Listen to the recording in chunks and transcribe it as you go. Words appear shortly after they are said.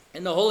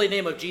In the holy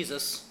name of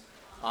Jesus,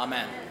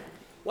 Amen.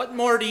 What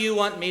more do you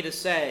want me to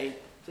say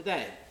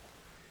today?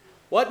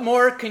 What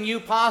more can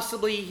you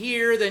possibly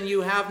hear than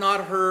you have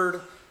not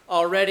heard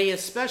already,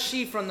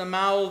 especially from the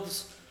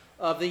mouths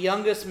of the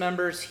youngest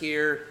members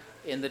here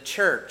in the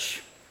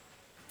church?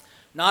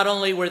 Not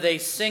only were they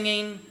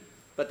singing,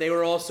 but they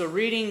were also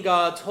reading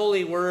God's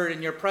holy word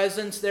in your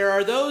presence. There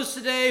are those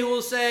today who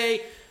will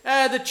say,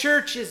 the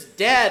church is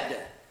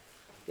dead.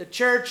 The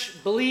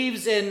church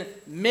believes in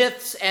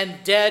myths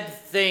and dead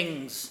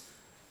things.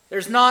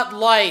 There's not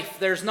life,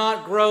 there's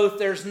not growth,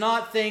 there's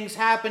not things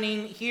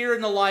happening here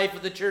in the life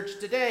of the church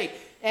today.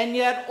 And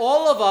yet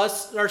all of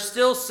us are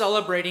still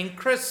celebrating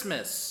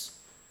Christmas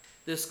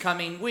this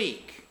coming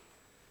week.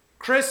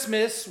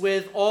 Christmas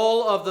with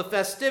all of the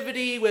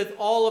festivity, with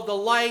all of the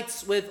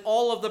lights, with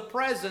all of the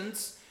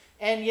presents,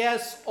 and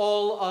yes,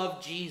 all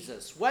of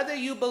Jesus, whether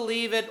you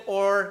believe it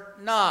or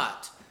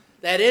not.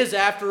 That is,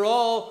 after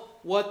all,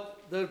 what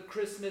the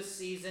Christmas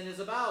season is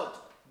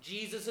about,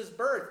 Jesus'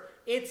 birth.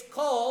 It's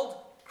called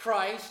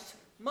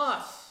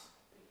Christmas.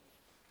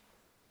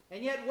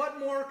 And yet, what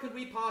more could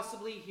we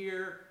possibly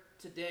hear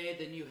today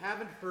than you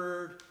haven't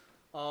heard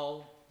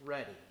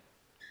already?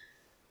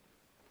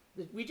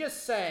 We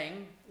just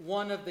sang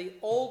one of the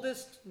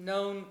oldest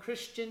known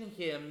Christian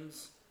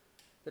hymns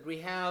that we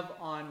have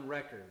on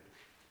record.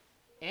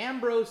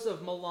 Ambrose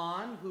of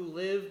Milan, who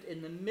lived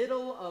in the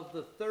middle of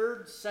the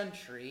 3rd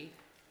century,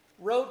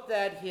 wrote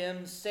that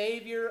hymn,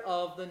 Savior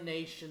of the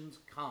Nations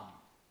Come.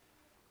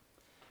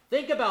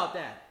 Think about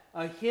that.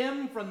 A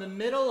hymn from the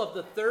middle of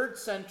the 3rd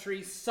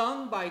century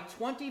sung by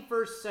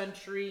 21st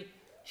century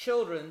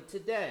children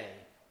today.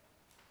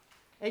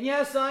 And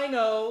yes, I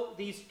know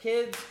these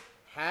kids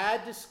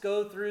had to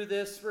go through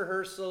this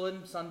rehearsal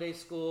in Sunday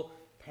school.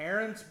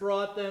 Parents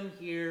brought them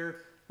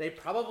here. They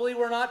probably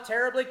were not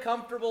terribly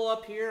comfortable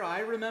up here. I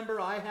remember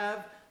I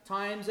have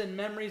times and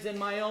memories in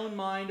my own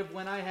mind of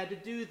when I had to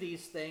do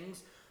these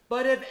things.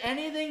 But if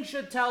anything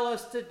should tell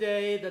us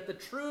today that the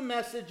true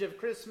message of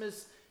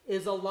Christmas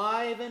is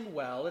alive and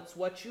well, it's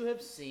what you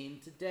have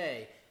seen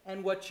today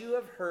and what you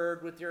have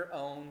heard with your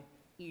own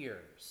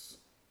ears.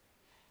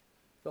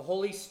 The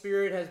Holy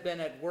Spirit has been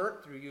at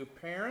work through you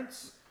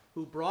parents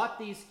who brought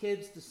these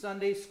kids to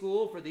Sunday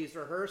school for these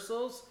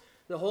rehearsals.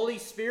 The Holy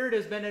Spirit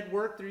has been at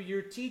work through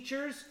your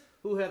teachers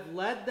who have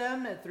led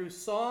them and through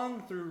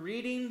song, through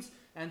readings,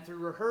 and through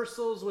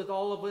rehearsals with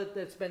all of it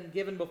that's been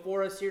given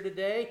before us here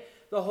today.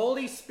 The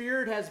Holy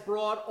Spirit has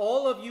brought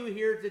all of you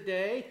here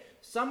today,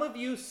 some of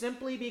you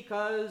simply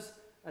because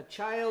a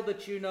child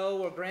that you know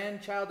or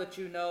grandchild that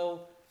you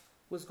know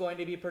was going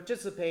to be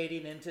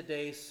participating in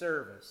today's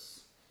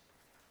service.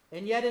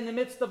 And yet in the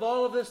midst of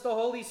all of this, the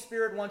Holy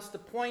Spirit wants to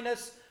point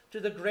us to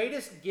the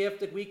greatest gift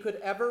that we could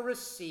ever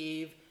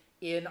receive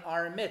in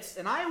our midst.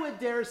 And I would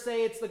dare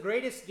say it's the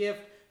greatest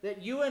gift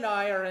that you and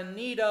I are in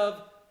need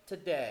of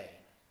today.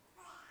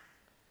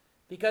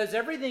 Because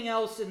everything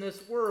else in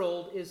this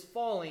world is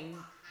falling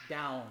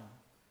down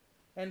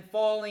and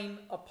falling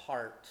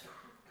apart.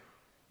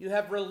 You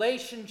have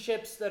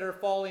relationships that are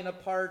falling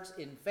apart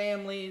in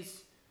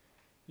families.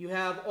 You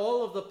have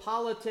all of the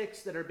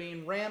politics that are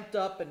being ramped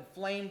up and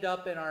flamed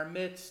up in our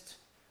midst.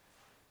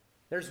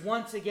 There's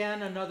once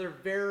again another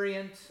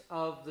variant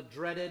of the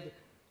dreaded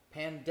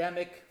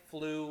pandemic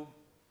flu.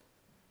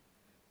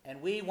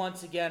 And we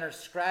once again are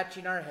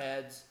scratching our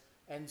heads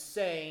and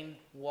saying,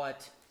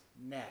 what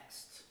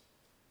next?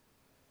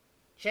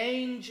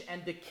 Change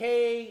and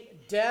decay,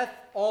 death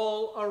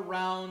all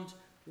around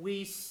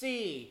we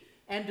see.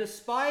 And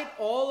despite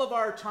all of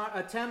our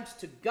attempts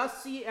to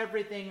gussy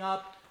everything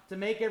up, to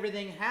make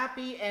everything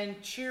happy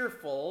and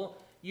cheerful,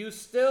 you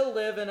still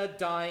live in a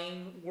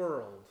dying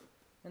world.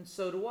 And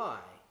so do I.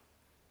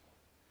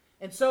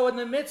 And so in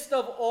the midst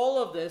of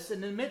all of this,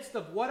 in the midst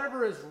of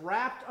whatever is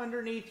wrapped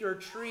underneath your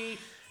tree,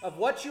 of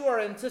what you are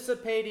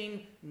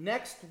anticipating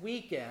next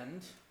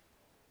weekend,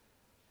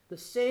 the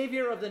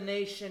Savior of the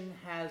nation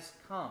has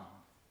come.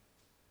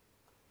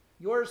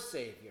 Your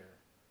Savior,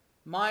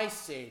 my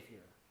Savior,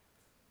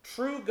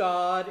 true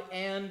God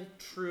and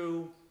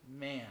true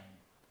man.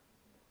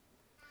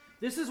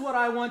 This is what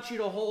I want you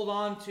to hold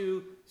on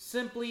to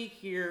simply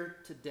here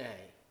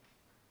today.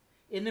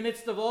 In the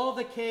midst of all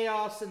the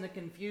chaos and the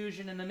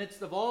confusion, in the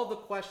midst of all the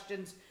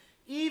questions,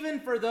 even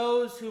for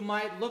those who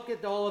might look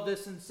at all of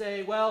this and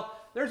say, well,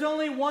 there's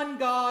only one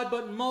God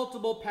but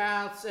multiple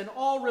paths, and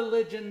all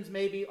religions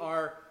maybe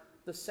are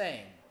the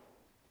same.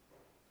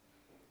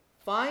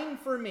 Find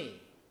for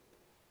me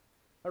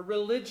a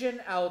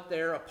religion out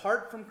there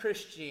apart from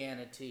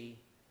Christianity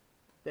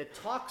that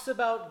talks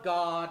about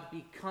God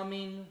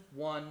becoming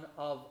one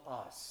of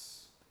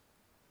us.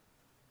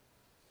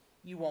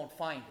 You won't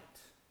find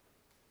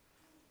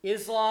it.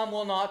 Islam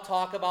will not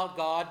talk about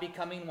God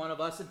becoming one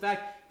of us. In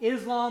fact,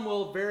 Islam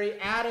will very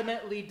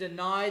adamantly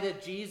deny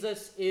that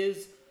Jesus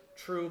is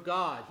true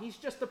God. He's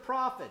just a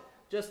prophet,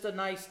 just a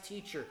nice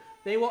teacher.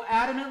 They will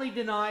adamantly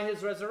deny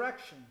his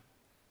resurrection.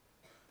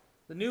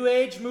 The New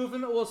Age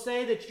movement will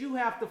say that you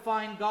have to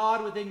find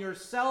God within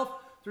yourself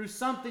through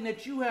something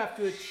that you have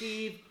to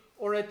achieve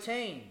or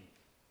attain.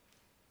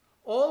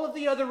 All of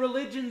the other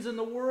religions in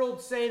the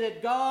world say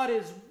that God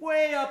is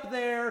way up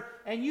there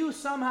and you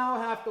somehow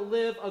have to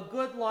live a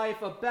good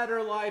life, a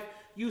better life.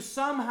 You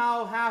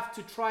somehow have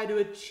to try to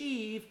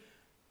achieve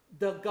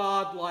the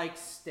God-like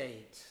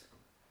state,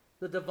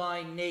 the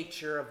divine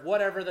nature of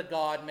whatever the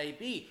God may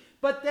be.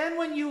 But then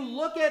when you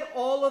look at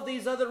all of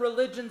these other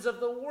religions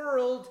of the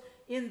world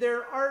in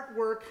their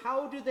artwork,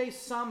 how do they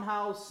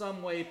somehow,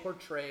 some way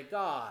portray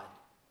God?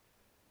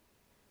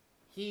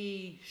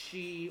 He,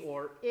 she,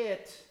 or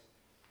it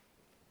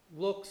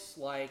looks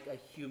like a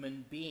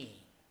human being.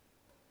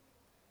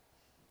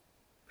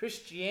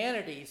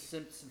 Christianity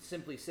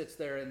simply sits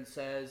there and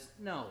says,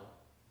 no,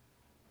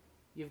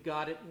 you've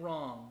got it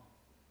wrong.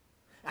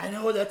 I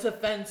know that's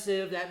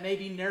offensive, that may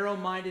be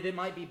narrow-minded, it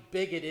might be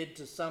bigoted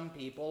to some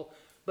people,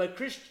 but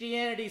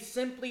Christianity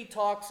simply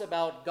talks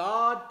about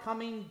God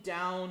coming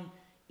down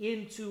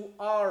into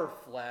our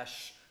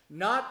flesh,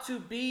 not to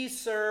be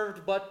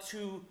served, but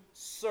to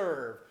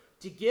serve,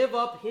 to give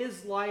up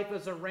his life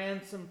as a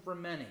ransom for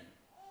many.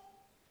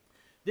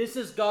 This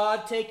is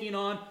God taking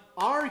on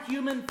our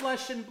human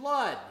flesh and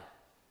blood.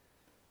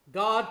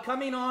 God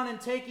coming on and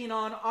taking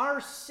on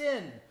our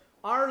sin,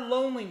 our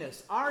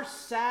loneliness, our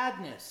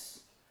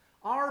sadness,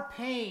 our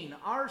pain,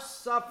 our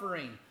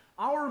suffering,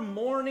 our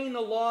mourning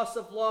the loss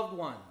of loved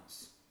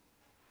ones,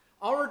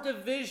 our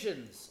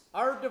divisions,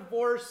 our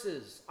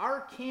divorces,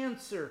 our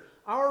cancer,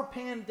 our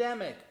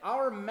pandemic,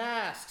 our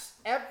masks,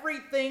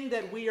 everything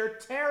that we are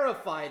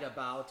terrified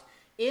about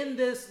in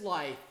this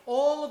life,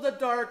 all of the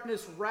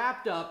darkness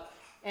wrapped up,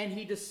 and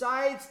he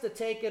decides to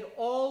take it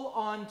all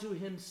onto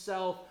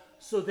himself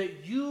so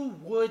that you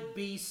would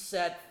be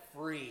set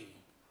free.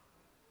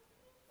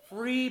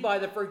 Free by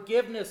the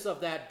forgiveness of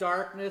that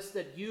darkness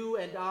that you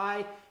and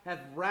I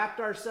have wrapped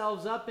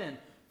ourselves up in.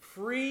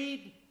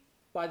 Freed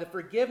by the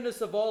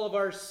forgiveness of all of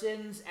our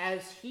sins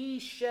as he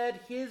shed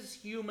his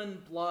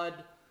human blood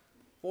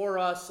for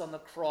us on the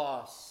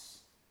cross.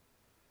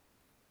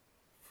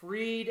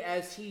 Freed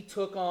as he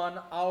took on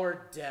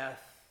our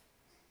death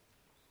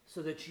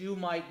so that you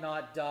might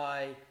not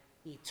die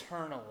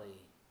eternally.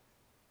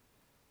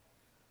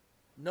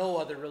 No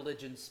other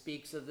religion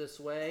speaks of this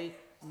way.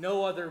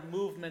 No other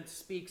movement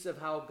speaks of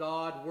how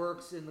God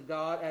works in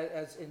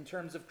in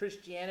terms of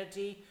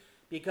Christianity,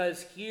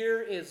 because here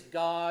is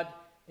God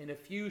in a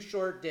few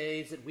short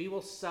days that we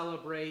will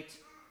celebrate,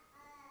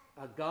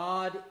 a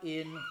God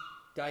in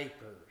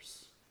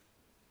diapers,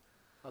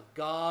 a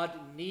God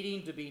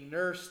needing to be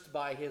nursed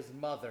by his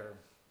mother,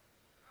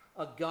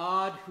 a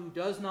God who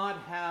does not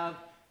have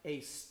a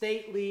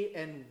stately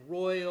and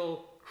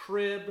royal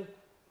crib,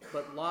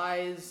 but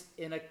lies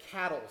in a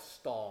cattle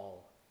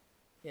stall,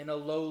 in a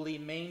lowly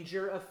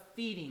manger, a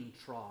feeding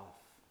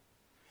trough.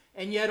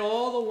 And yet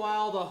all the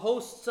while the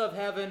hosts of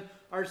heaven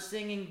are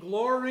singing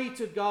glory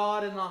to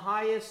God in the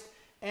highest,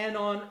 and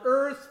on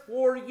earth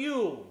for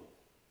you,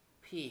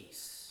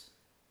 peace.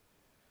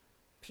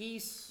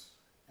 Peace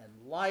and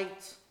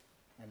light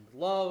and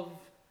love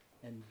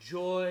and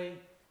joy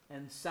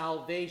and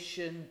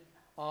salvation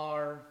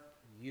are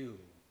you,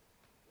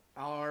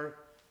 are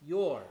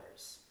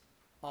yours,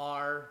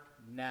 are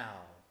now.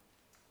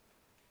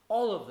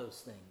 All of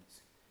those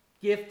things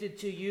gifted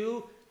to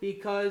you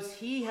because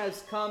he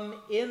has come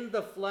in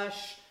the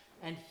flesh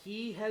and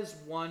he has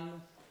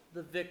won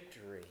the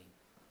victory.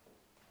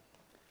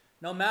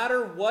 No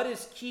matter what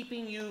is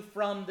keeping you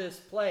from this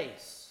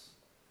place,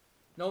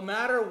 no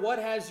matter what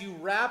has you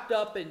wrapped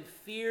up in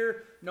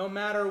fear, no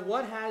matter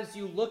what has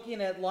you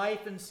looking at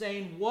life and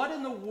saying, what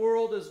in the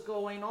world is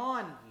going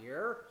on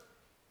here?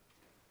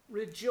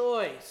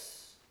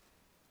 Rejoice.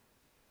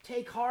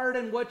 Take heart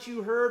in what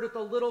you heard with the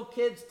little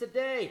kids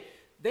today.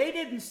 They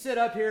didn't sit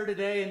up here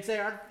today and say,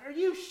 are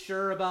you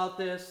sure about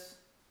this?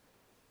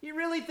 You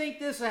really think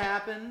this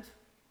happened?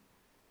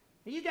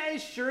 Are you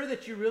guys sure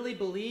that you really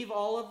believe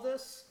all of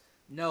this?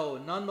 No,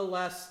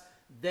 nonetheless,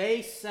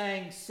 they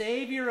sang,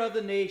 Savior of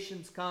the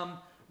nations come,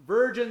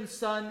 Virgin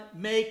Son,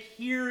 make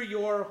here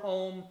your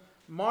home.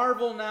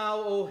 Marvel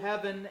now, O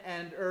heaven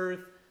and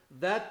earth,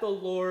 that the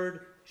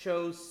Lord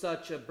chose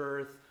such a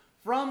birth.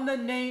 From the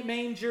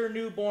manger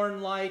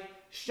newborn light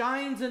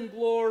shines in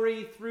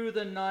glory through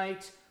the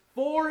night.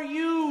 For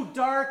you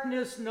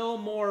darkness no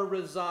more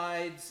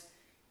resides.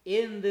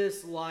 In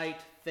this light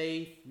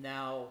faith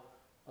now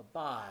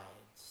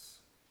abides.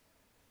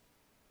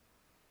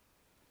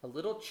 A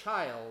little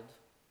child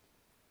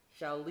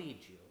shall lead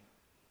you,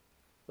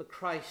 the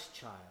Christ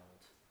child.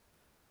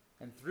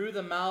 And through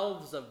the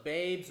mouths of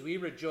babes we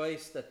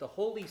rejoice that the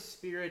Holy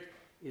Spirit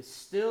is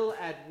still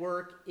at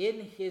work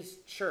in his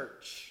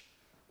church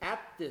at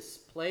this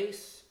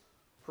place,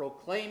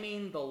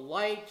 proclaiming the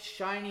light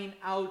shining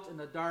out in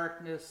the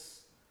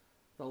darkness,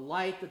 the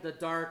light that the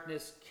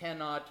darkness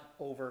cannot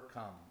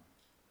overcome.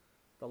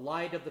 The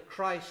light of the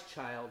Christ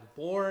child,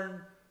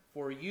 born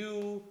for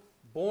you,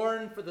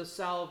 born for the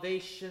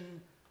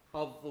salvation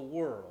of the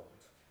world.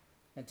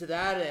 And to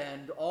that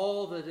end,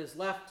 all that is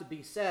left to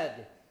be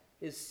said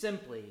is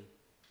simply,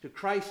 to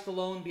Christ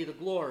alone be the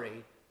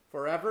glory,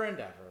 forever and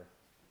ever.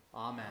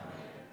 Amen.